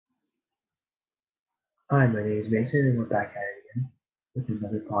Hi, my name is Mason, and we're back at it again with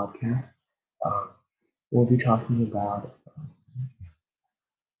another podcast. Um, we'll be talking about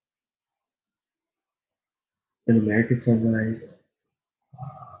an American Sunrise,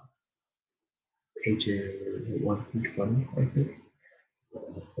 pages 1 through 20, I think.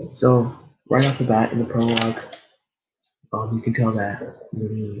 So, right off the bat in the prologue, you can tell that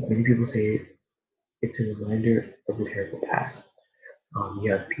many people say it's a reminder of the terrible past.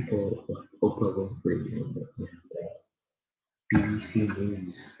 You have people like Oprah Winfrey and BBC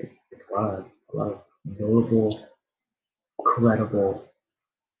News, a lot of notable, credible,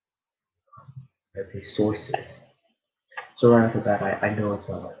 I'd say, sources. So right off the bat, I know it's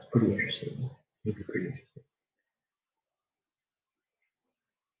pretty interesting. Maybe pretty interesting.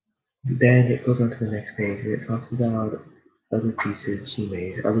 Then it goes on to the next page where it talks about other pieces she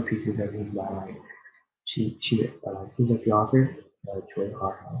made, other pieces that were by she seems like the author, Joy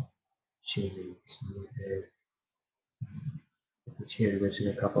Hartnell. She made some of her, she had written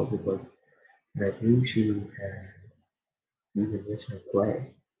a couple of the books, and I believe she had even written a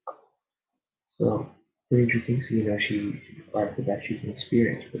play. So pretty interesting. So she right off the bat she's an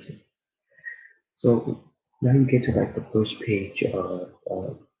experienced person. So now you get to like the first page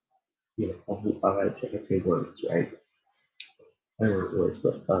let's say words, right? I don't know words,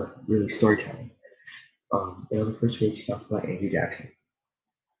 but really storytelling. And on the first page, she talks about Andrew Jackson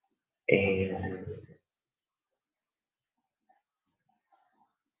and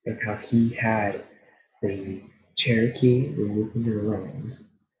how he had the Cherokee removed from their lands.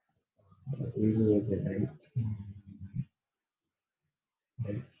 I believe it was in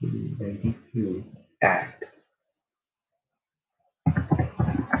 1993 Act.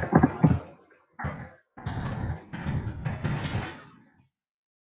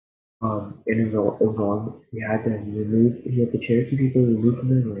 And it was on, he had the Cherokee people removed from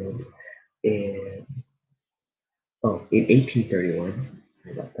their land in, in 1831.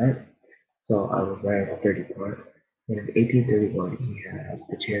 Sorry about that. So I was right at the 30 part. And in 1831, he had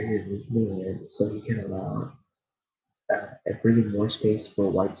the Cherokee removed from the land so he can allow and bringing more space for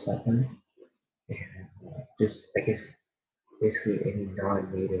white settlers and just, I guess, basically any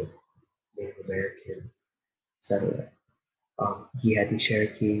non-native Native American settler. He had the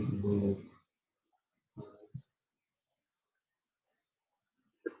Cherokee move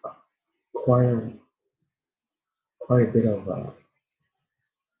quite a, quite a bit of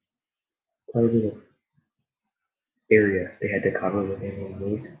quite a bit of area they had to cover when they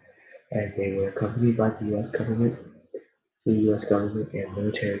moved, and they were accompanied by the U.S. government. So the U.S. government and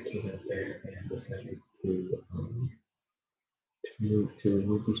military came up there and decided to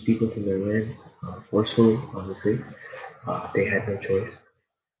remove these people from their lands forcefully. Obviously, they had no choice,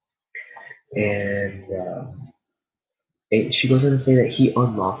 and she goes on to say that he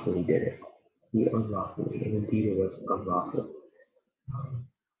unlawfully did it. He unlawfully, and indeed it was unlawful. Um,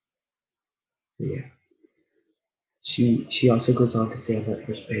 so yeah. She also goes on to say on that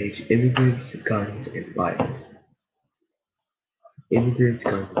first page, immigrants, guns, and Bible. Immigrants,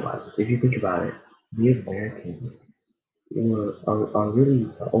 guns, and Bible. If you think about it, Native Americans are really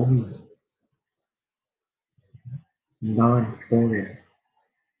the only non-foreign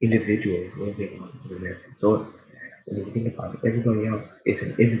individuals living on American soil. When you think about it, everybody else is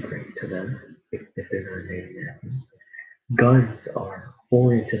an immigrant to them if they're not Native American. Guns are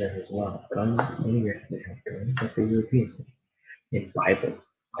foreign to them as well. Guns, many Americans have guns. That's a European thing. And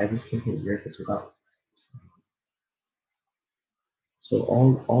Bibles came from Europe as well. So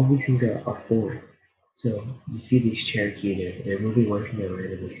all these things are foreign. So you see these Cherokee, they're moving away from their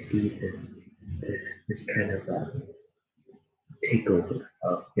land, and we see this kind of takeover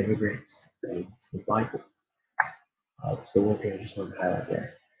of immigrants, guns, and Bible. So one thing I just want to highlight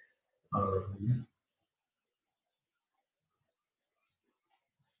there. Um,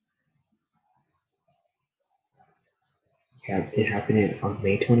 it happened on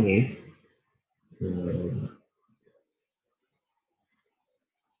May 28th. Um,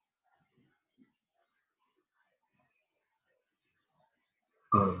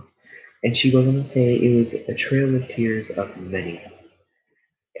 um, and she goes on to say it was a trail of tears of many.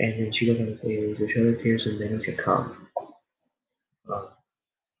 And then she goes on to say it was a trail of tears of many to come. Um,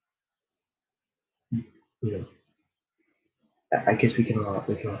 you know, I guess we can all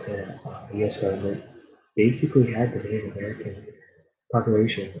say that the U.S. government basically had the Native American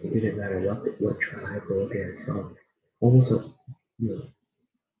population. It didn't matter what tribe or what they are from. Almost you know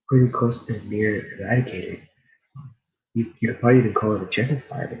pretty close to near eradicated. You could probably even call it a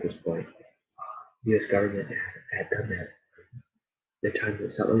genocide at this point. The U.S. government had done that the time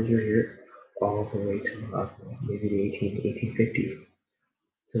that settlers were here, all the way to maybe the 1850s.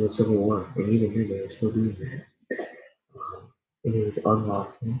 till the Civil War, and even then they were still doing that. And it was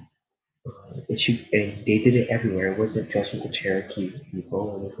unlawful. And they did it everywhere. It wasn't just with the Cherokee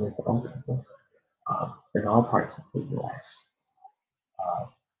people, it was with all people in all parts of the U.S. Uh,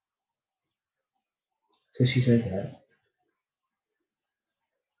 so she said that.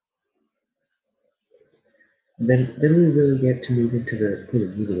 Then we really get to move into the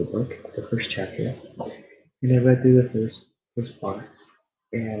meat of the book, the first chapter. And I read through the first part,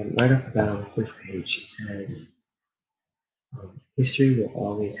 and right off the bat on the first page, it says, "History will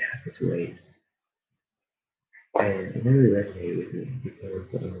always have its ways," and it really resonated with me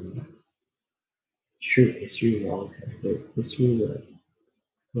because it's true. History will always have its ways. History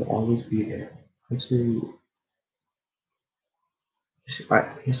will always be there. History,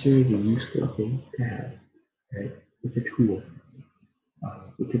 history is a useful thing to have. Right? It's a tool.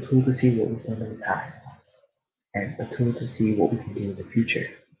 It's a tool to see what we've done in the past, and a tool to see what we can do in the future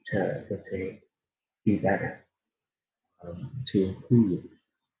to, let's say, be better, to improve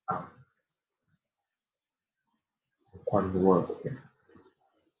um, part of the world.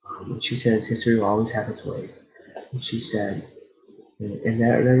 She says history will always have its ways. And she said, and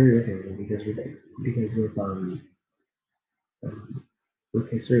that really resonated because with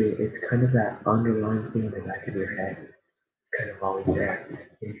history, it's kind of that underlying thing in the back of your head. It's kind of always there. And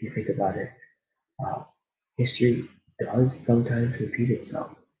if you think about it, uh, history does sometimes repeat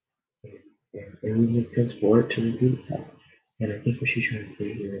itself, and, and it would make sense for it to repeat itself. And I think what she's trying to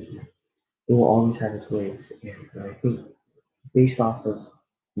say here is that it will always have its ways, and I think based off of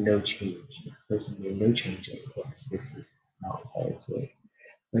no change, personally, no change, of course, this is not all its ways.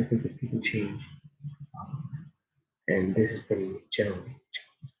 But I think that people change, um, and this is pretty general.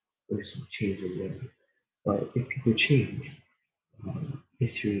 There's some change in there, but if people change,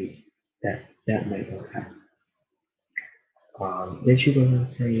 history that might not happen. Then she goes on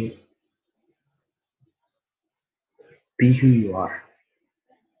to say, "Be who you are."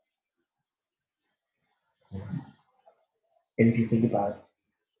 And if you think about it,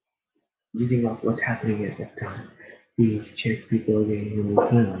 you think about what's happening at that time. These Czech people are getting removed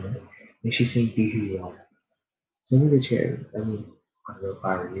from the land, and she's saying, "Be who you are." Some of the Czech, I mean, I don't know if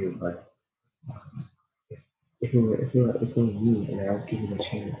I were you, but if it were me and I was given a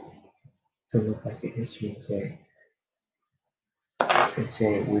chance to look back at history and say,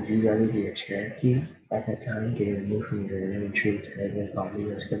 would you rather be a Cherokee at that time, getting removed from your land troops and then by the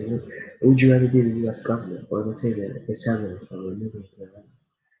U.S. government, or would you rather be the U.S. government, or let's say the settlers that were moving to the land?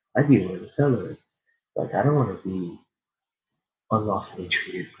 I'd be one of the settlers. Like I don't want to be unlawfully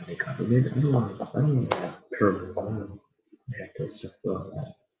treated by the government. I don't want to have permanent harm. I have to suffer all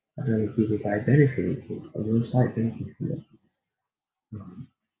that. I'd rather be the guy benefiting from on the other side benefiting from it. Um,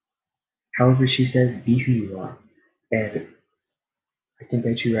 However, she says, "Be who you are," and I can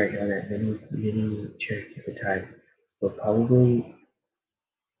bet you right now that many Cherokees at the time were probably,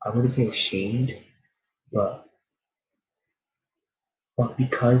 I wouldn't say ashamed, but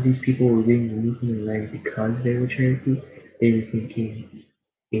because these people were being removed from the land because they were Cherokee, they were thinking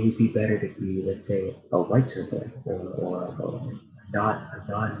it would be better to be, let's say, a white settler or a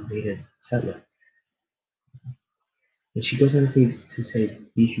non-native settler. And she goes on to say,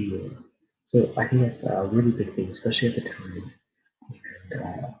 "Be who you are." So I think that's a really big thing, especially at the time,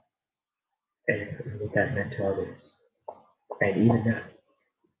 and, and what that meant to others. And even now,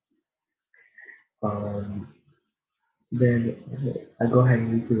 um, then I go ahead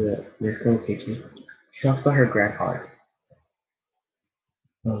and read through the next couple pages. She talks about her grandfather,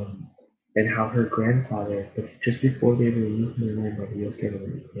 um, and how her grandfather, just before they were removed from the land by the U.S.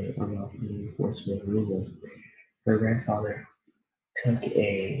 government, they unlawfully enforcement removal, her grandfather took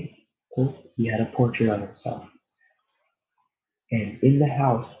he had a portrait of himself, and in the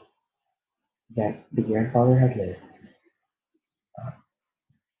house that the grandfather had lived, uh,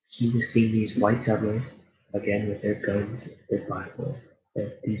 he was seeing these white settlers, again with their guns, their Bible,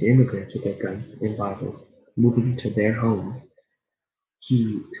 these immigrants with their guns and Bibles, moving into their homes.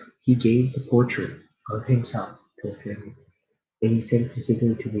 He he gave the portrait of himself to a family, and he said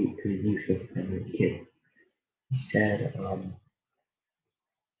specifically to the youth of the family, the kid. He said,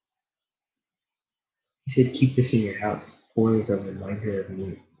 "Keep this in your house, for it is a reminder of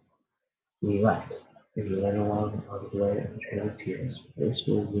me." And he left, and he went along on his way on a trail of tears, first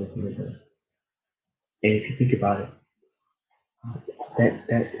words with him. And if you think about it,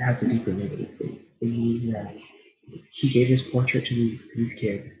 that has a deeper meaning. He gave his portrait to these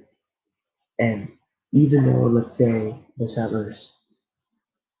kids, and even though, let's say, the settlers,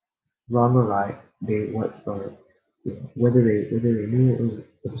 wrong or right, they what or whether they knew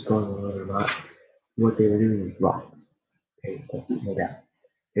what was going on or not, what they were doing was wrong. Okay, that's no doubt.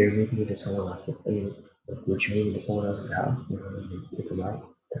 they're moving into someone else's, I mean, like, would you move into someone else's house, and you kick them out?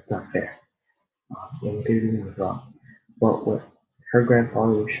 That's not fair. And what they're doing was wrong. But what her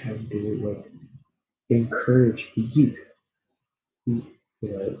grandfather was trying to do was encourage the youth. He,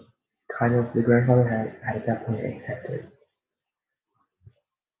 you know, kind of the grandfather had at that point accepted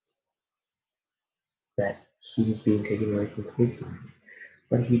that he was being taken away from his life,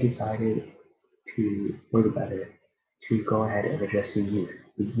 but he decided to, for the better, to go ahead and address the youth.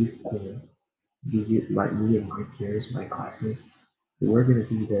 The youth, I mean, the youth, me and my peers, my classmates, we're going to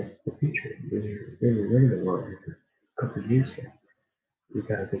be the future. We're in the world in a couple of years here. We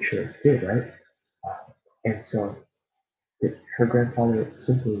got to make sure it's good, right? And so her grandfather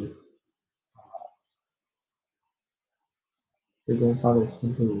simply, her grandfather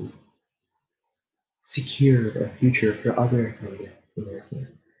simply secured a future for other Native Americans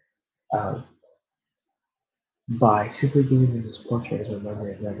um, by simply giving them this portrait as a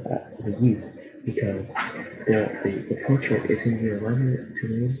memory of them, the youth, because the portrait is going to be a reminder to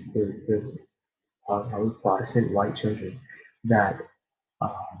those probably Protestant white children that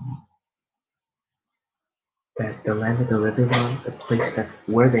um, that the land that they're living on, the place that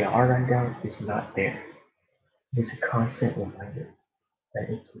where they are right now, is not theirs. It's a constant reminder that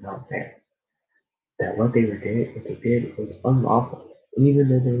it's not theirs. That what they did was unlawful. And even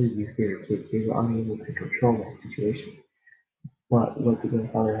though they were youth, they were kids, they were unable to control that situation. But what the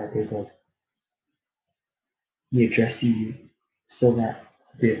grandfather had did was he addressed the youth so that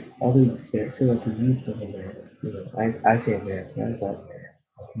so that the youth of America, I say America, but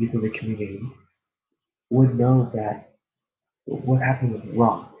youth of the community would know that what happened was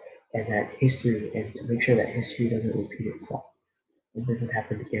wrong, and that history, and to make sure that history doesn't repeat itself. It doesn't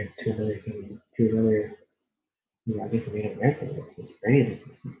happen again to another community, to another, I guess a Native American in this case, or any other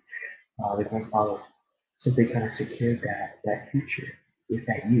person. The grandfather simply kind of secured that future with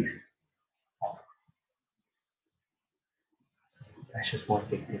that youth. Uh, that's just one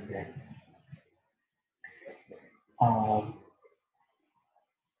big thing that um,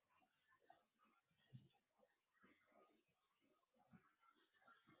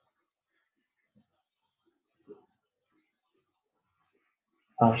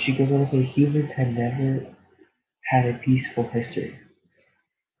 she goes on to say humans have never had a peaceful history.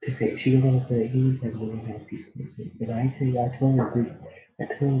 To say she goes on to say that humans have never had a peaceful history. And I say I totally agree.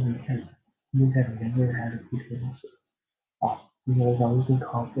 That totally makes sense. Humans have never had a peaceful history. There's always been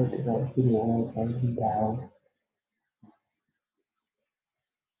conflict, there's always been war, there's always been battles.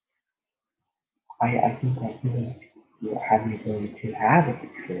 I think that humans have the ability to have a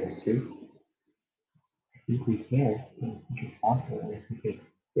peaceful history. I think we can. I think it's possible. I think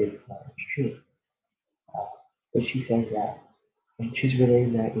it's true. Uh, but she says that, and she's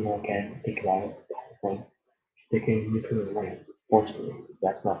relating that, again, think about it, like, they can nuclear land, forcefully.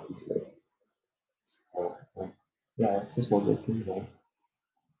 That's not peaceful. Yeah, it's just one good thing, right?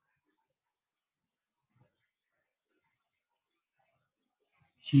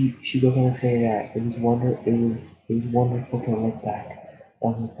 She goes on to say that it was wonderful to look back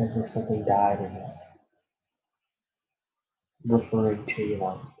on the sense of something died in us, referring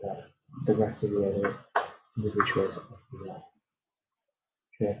to the rest of the other individuals to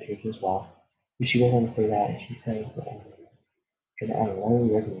that page as well. And she goes on to say that, and she says, and I really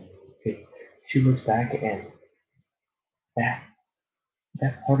resonate because she looks back and that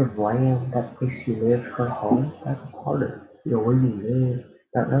that part of land, that place you live, her home, that's a part of where you live.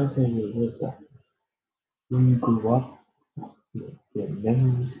 Not saying you live, but where you grew up, your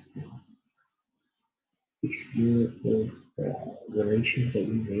memories, experiences, relations that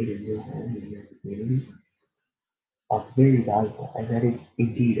you made in your home, in your community, are very valuable, and that is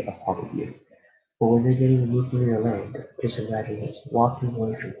indeed a part of you. But when they're getting removed from your land, just imagine this: walking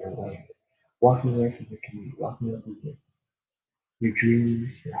away from your land, walking away from your community, walking away from your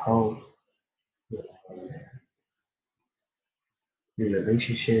dreams, your hopes, your, your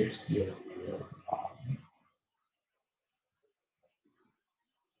relationships, your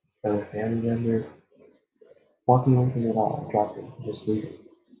fellow family members, walking away from it all, dropping, just leaving.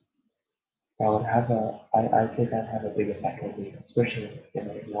 That would have I'd say that have a big effect on you, especially in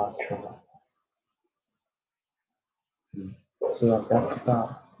a long term. So that's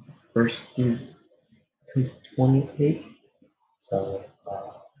about first through to 28. So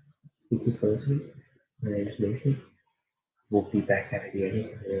thank you for listening. My name is Mason. We'll be back at it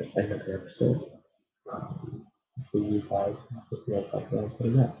again for another episode. Hopefully you guys like what I'm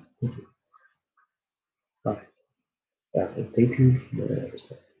putting out. Thank you. Bye. And stay tuned for another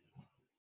episode.